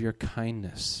 of your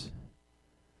kindness.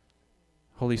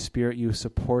 Holy Spirit, you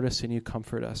support us and you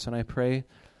comfort us. And I pray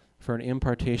for an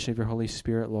impartation of your Holy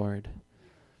Spirit, Lord,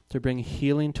 to bring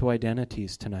healing to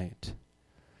identities tonight,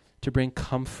 to bring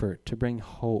comfort, to bring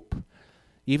hope,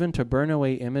 even to burn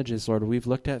away images, Lord. We've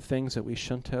looked at things that we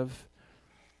shouldn't have.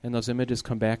 and those images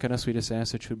come back at us, we just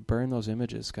ask that you burn those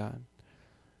images, God.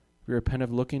 We repent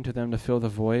of looking to them to fill the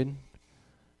void.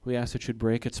 We ask that you'd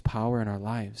break its power in our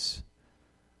lives.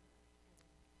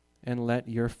 And let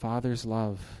your Father's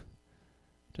love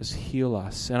just heal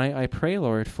us. And I pray,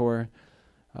 Lord, for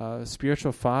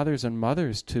spiritual fathers and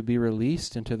mothers to be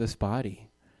released into this body.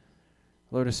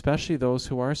 Lord, especially those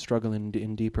who are struggling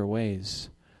in deeper ways,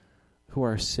 who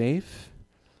are safe,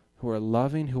 who are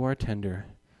loving, who are tender,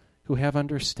 who have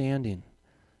understanding,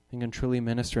 and can truly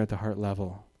minister at the heart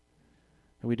level.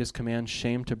 And we just command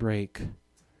shame to break.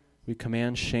 We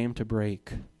command shame to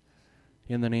break.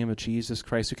 In the name of Jesus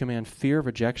Christ, we command fear of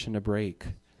rejection to break.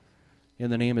 In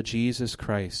the name of Jesus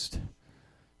Christ.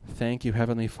 Thank you,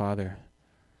 Heavenly Father.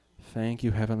 Thank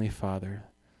you, Heavenly Father.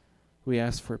 We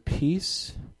ask for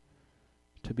peace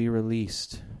to be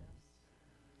released.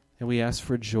 And we ask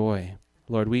for joy.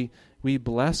 Lord, we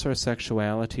bless our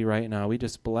sexuality right now. We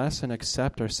just bless and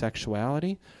accept our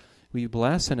sexuality. We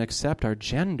bless and accept our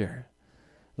gender.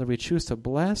 Lord, we choose to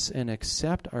bless and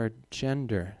accept our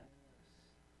gender.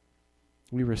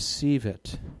 We receive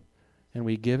it, and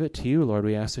we give it to you, Lord.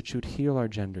 We ask that you'd heal our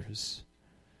genders.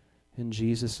 In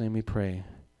Jesus' name we pray.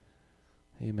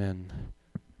 Amen.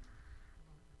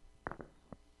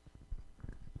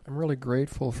 I'm really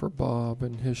grateful for Bob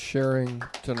and his sharing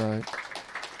tonight.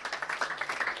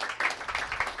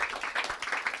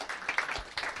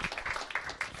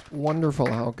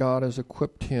 Wonderful how God has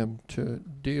equipped him to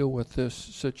deal with this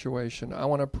situation. I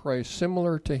want to pray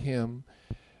similar to him,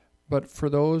 but for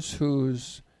those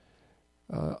whose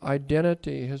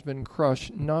identity has been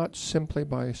crushed, not simply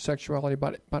by sexuality,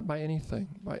 but by anything,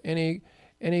 by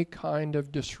any kind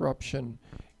of disruption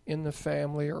in the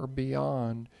family or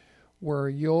beyond, where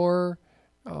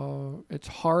it's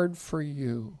hard for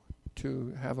you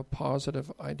to have a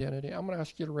positive identity. I'm going to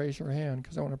ask you to raise your hand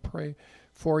because I want to pray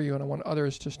for you and I want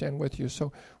others to stand with you.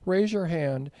 So raise your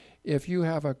hand if you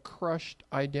have a crushed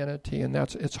identity and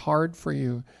it's hard for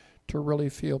you to really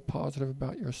feel positive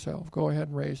about yourself. Go ahead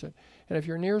and raise it. And if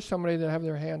you're near somebody that have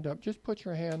their hand up, just put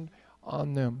your hand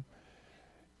on them.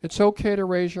 It's okay to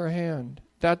raise your hand.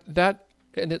 That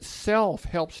in itself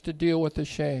helps to deal with the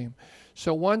shame.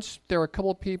 So once there are a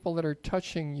couple of people that are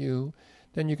touching you,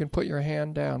 then you can put your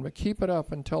hand down. But keep it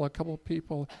up until a couple of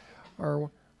people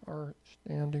are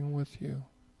standing with you.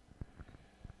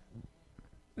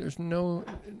 There's no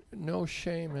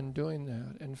shame in doing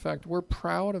that. In fact, we're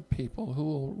proud of people who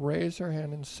will raise their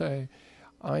hand and say,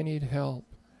 I need help.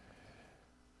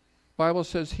 The Bible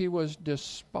says he was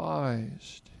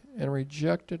despised and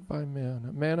rejected by men,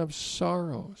 a man of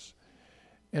sorrows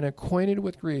and acquainted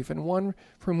with grief, and one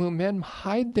from whom men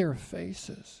hide their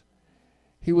faces.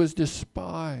 He was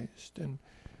despised, and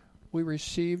we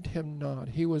received him not.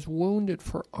 He was wounded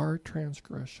for our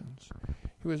transgressions.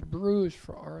 He was bruised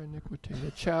for our iniquity.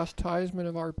 The chastisement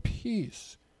of our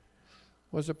peace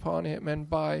was upon him, and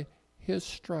by his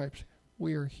stripes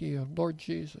we are healed. Lord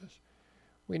Jesus,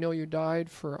 we know you died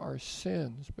for our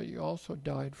sins, but you also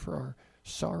died for our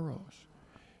sorrows,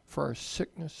 for our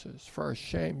sicknesses, for our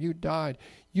shame. You died.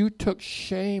 You took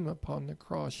shame upon the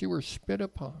cross. You were spit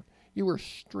upon. You were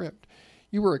stripped.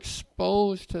 You were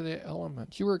exposed to the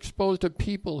elements. You were exposed to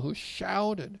people who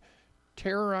shouted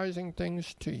terrorizing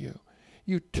things to you.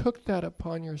 You took that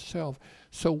upon yourself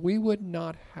so we would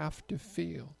not have to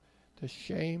feel the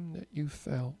shame that you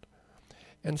felt.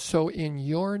 And so in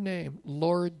your name,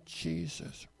 Lord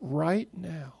Jesus, right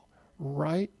now,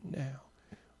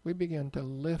 we begin to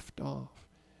lift off.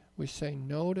 We say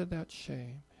no to that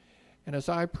shame. And as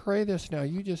I pray this now,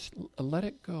 you just let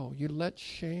it go. You let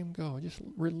shame go. Just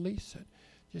release it.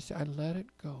 Just say, I let it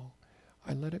go.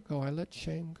 I let it go. I let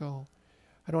shame go.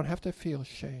 I don't have to feel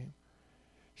shame.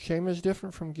 Shame is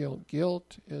different from guilt.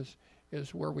 Guilt is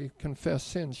where we confess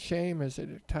sins. Shame is it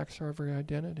attacks our very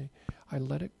identity. I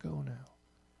let it go now.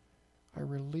 I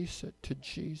release it to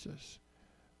Jesus,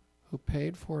 who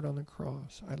paid for it on the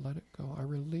cross. I let it go. I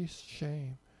release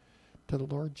shame to the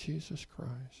Lord Jesus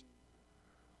Christ.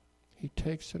 He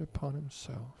takes it upon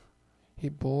himself. He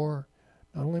bore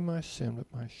not only my sin, but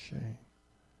my shame.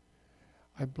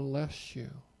 I bless you.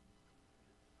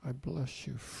 I bless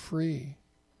you. Free.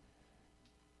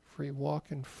 Walk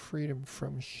in freedom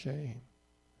from shame.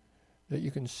 That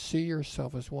you can see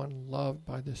yourself as one loved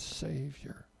by the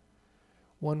Savior.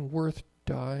 One worth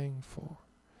dying for.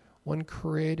 One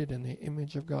created in the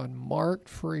image of God. Marked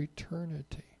for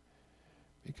eternity.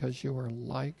 Because you are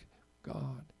like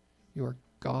God. You are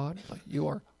godly. You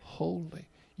are holy.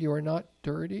 You are not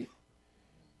dirty.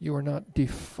 You are not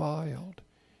defiled.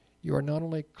 You are not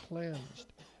only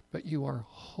cleansed, but you are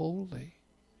holy.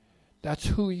 That's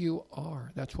who you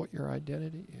are. That's what your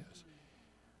identity is.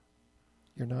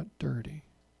 You're not dirty.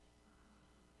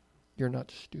 You're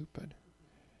not stupid.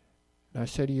 And I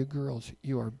say to you girls,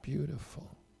 you are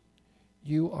beautiful.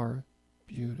 You are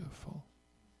beautiful.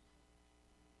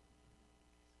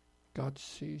 God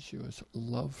sees you as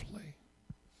lovely.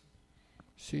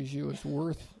 Sees you as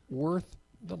worth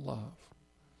the love.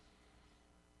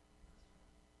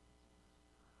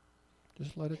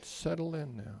 Just let it settle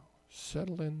in now.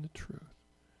 Settle in the truth.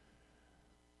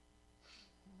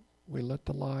 We let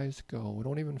the lies go. We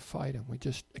don't even fight them. We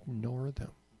just ignore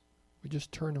them. We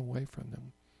just turn away from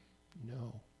them.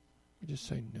 No. We just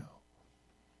say no.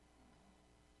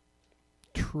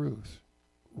 Truth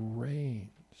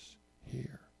reigns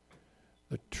here.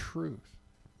 The truth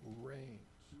reigns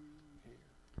here.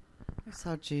 I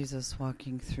saw Jesus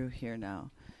walking through here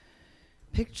now.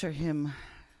 Picture him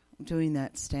doing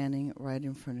that, standing right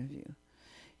in front of you.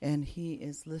 And he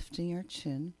is lifting your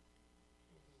chin.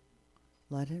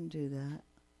 Let him do that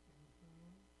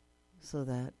so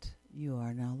that you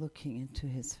are now looking into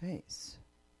his face.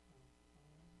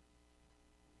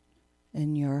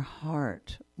 And your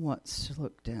heart wants to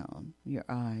look down. Your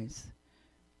eyes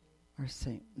are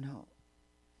saying no.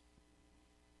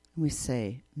 We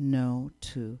say no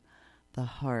to the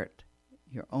heart,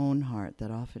 your own heart that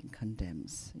often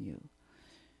condemns you.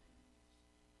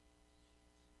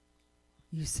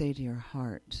 You say to your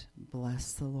heart,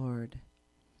 bless the Lord.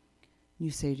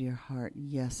 You say to your heart,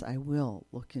 yes, I will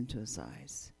look into his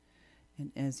eyes.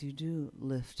 And as you do,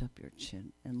 lift up your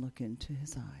chin and look into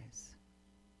his eyes.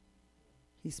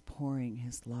 He's pouring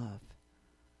his love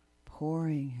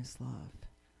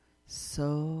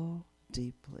so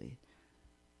deeply,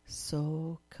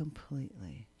 so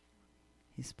completely.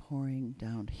 He's pouring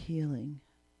down healing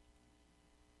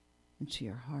into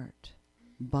your heart,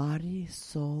 body,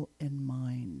 soul, and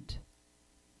mind.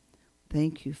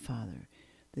 Thank you, Father,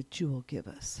 that you will give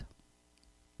us,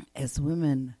 as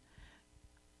women,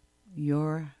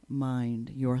 your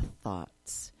mind, your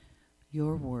thoughts,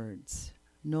 your words.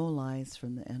 No lies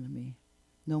from the enemy.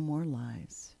 No more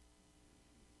lies.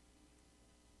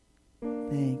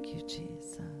 Thank you,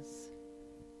 Jesus.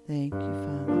 Thank you,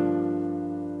 Father.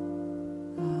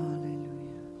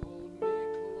 Hallelujah.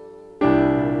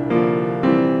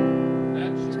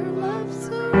 Your love as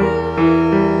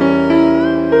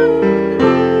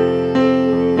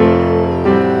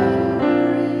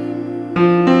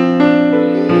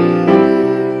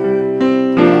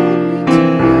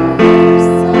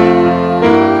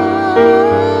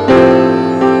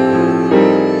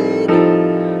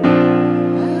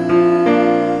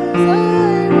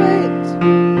I wait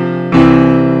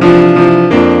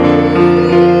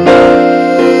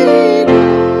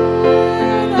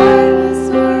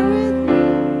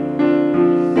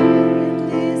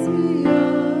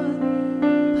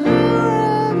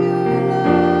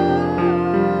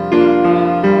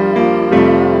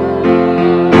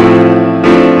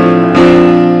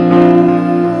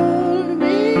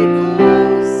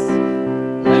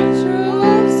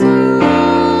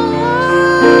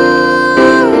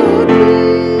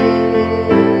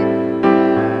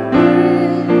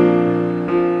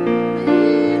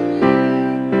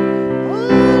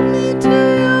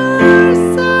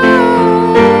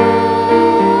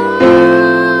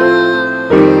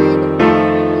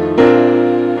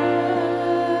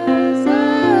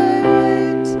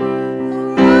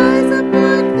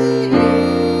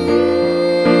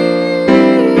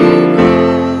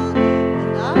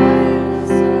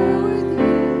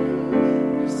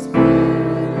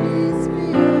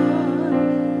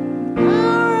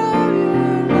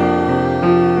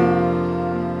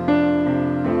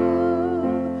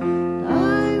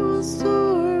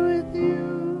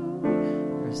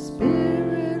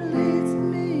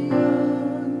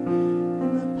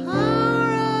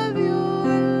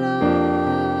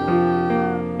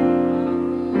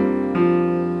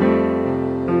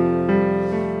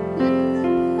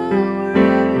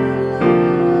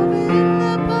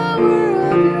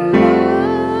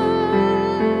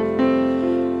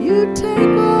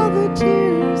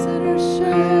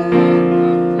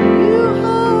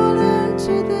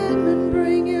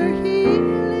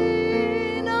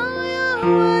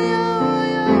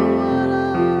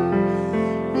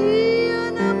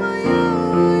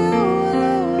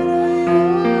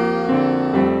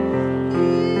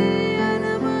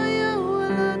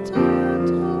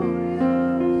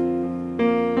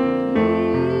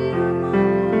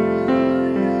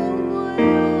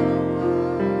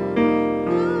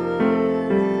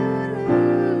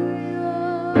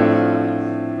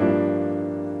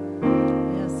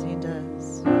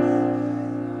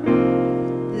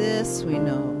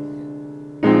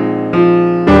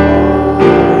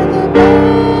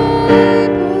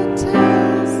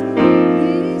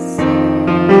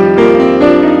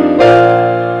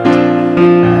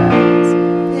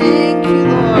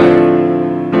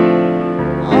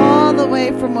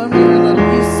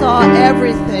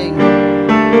everything.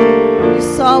 You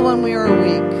saw when we were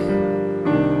weak.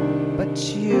 But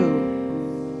you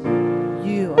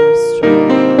are strong.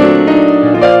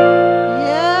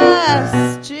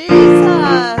 Yes,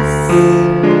 Jesus.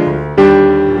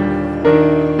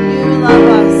 You love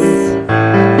us.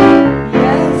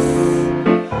 Yes,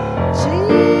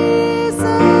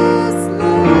 Jesus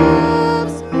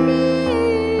loves me.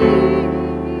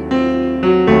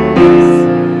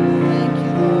 Thank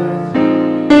you, Lord.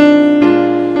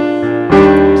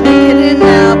 Take it in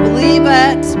now. Believe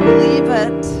it. Believe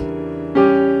it.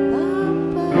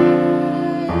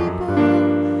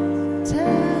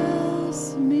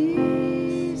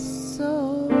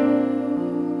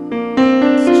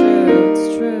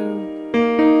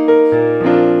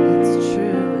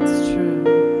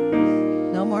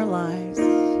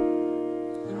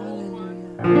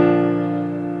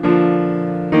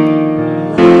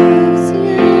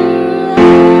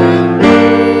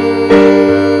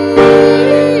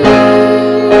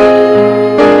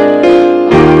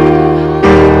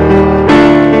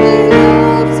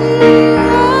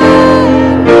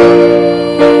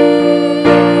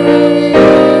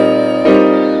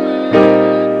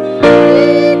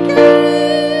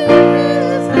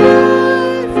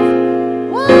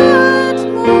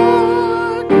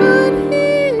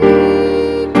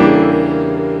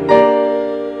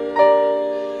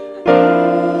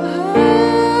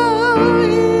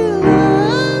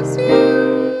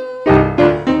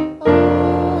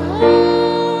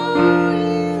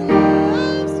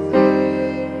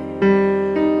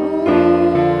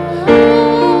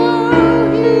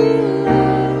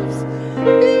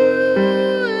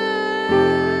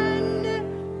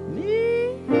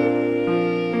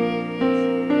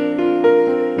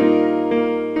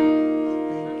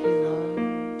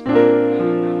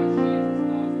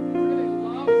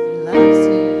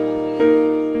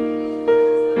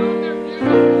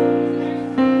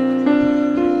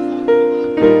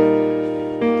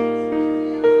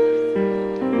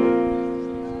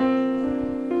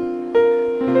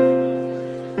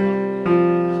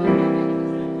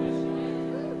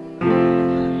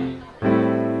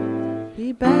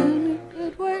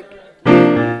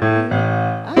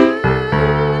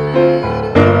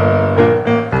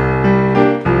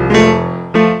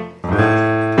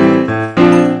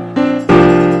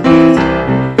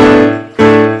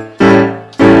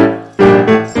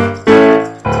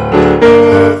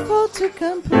 Faithful to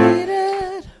complete.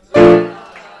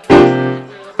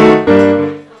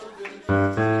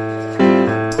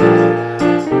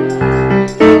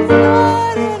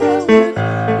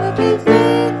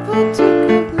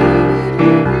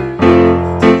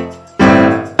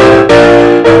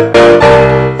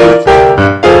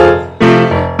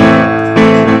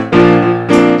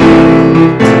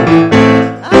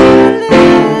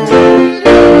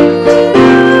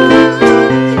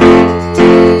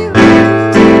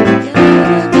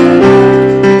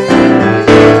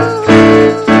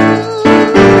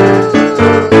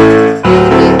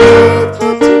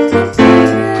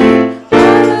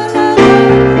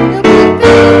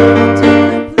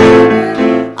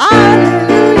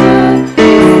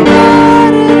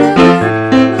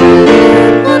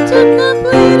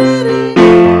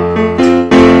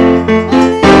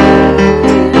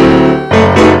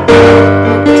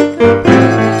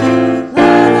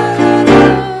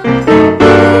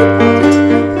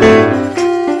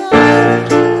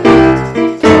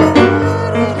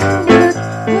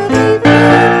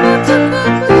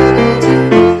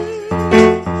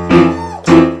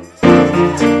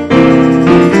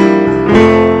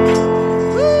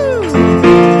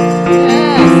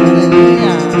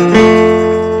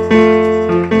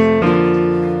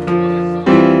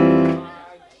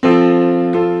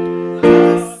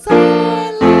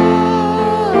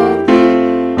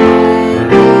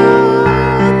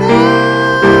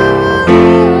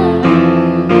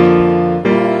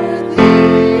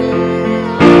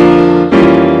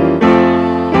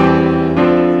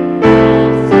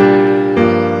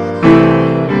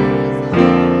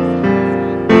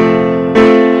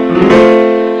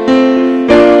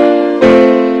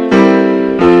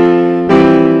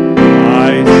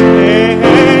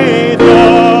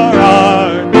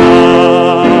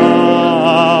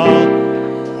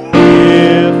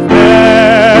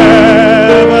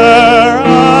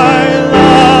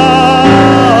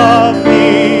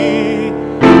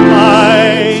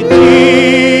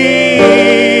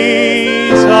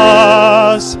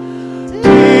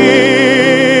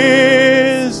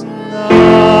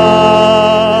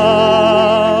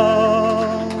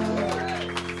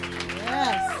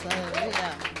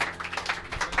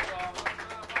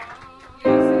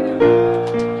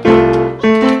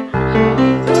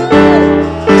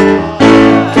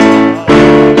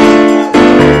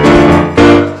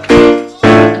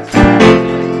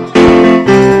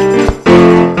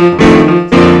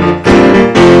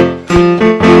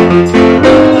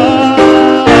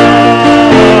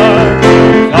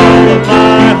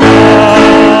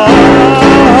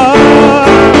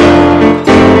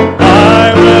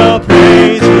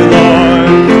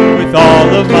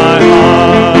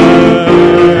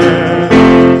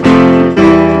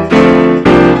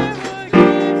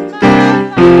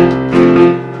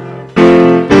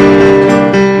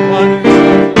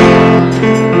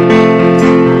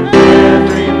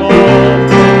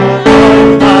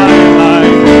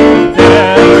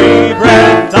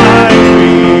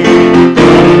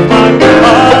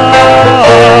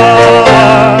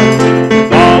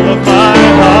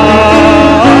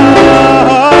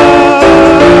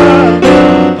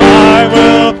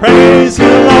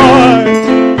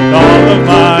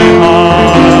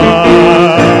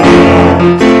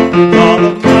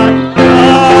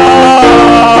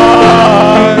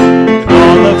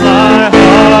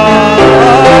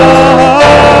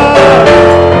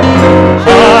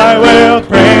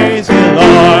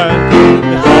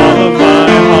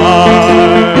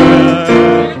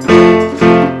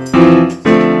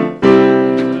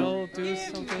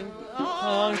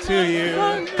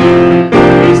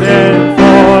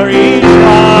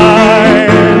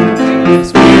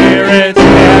 it's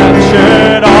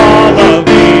captured all of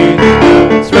me,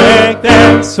 strength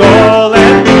and soul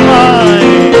and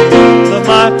mind of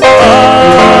my heart,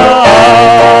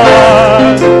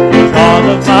 all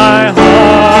of my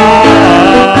heart.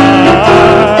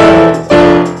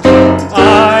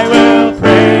 I will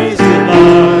praise you,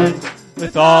 Lord,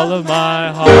 with all of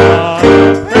my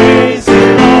heart.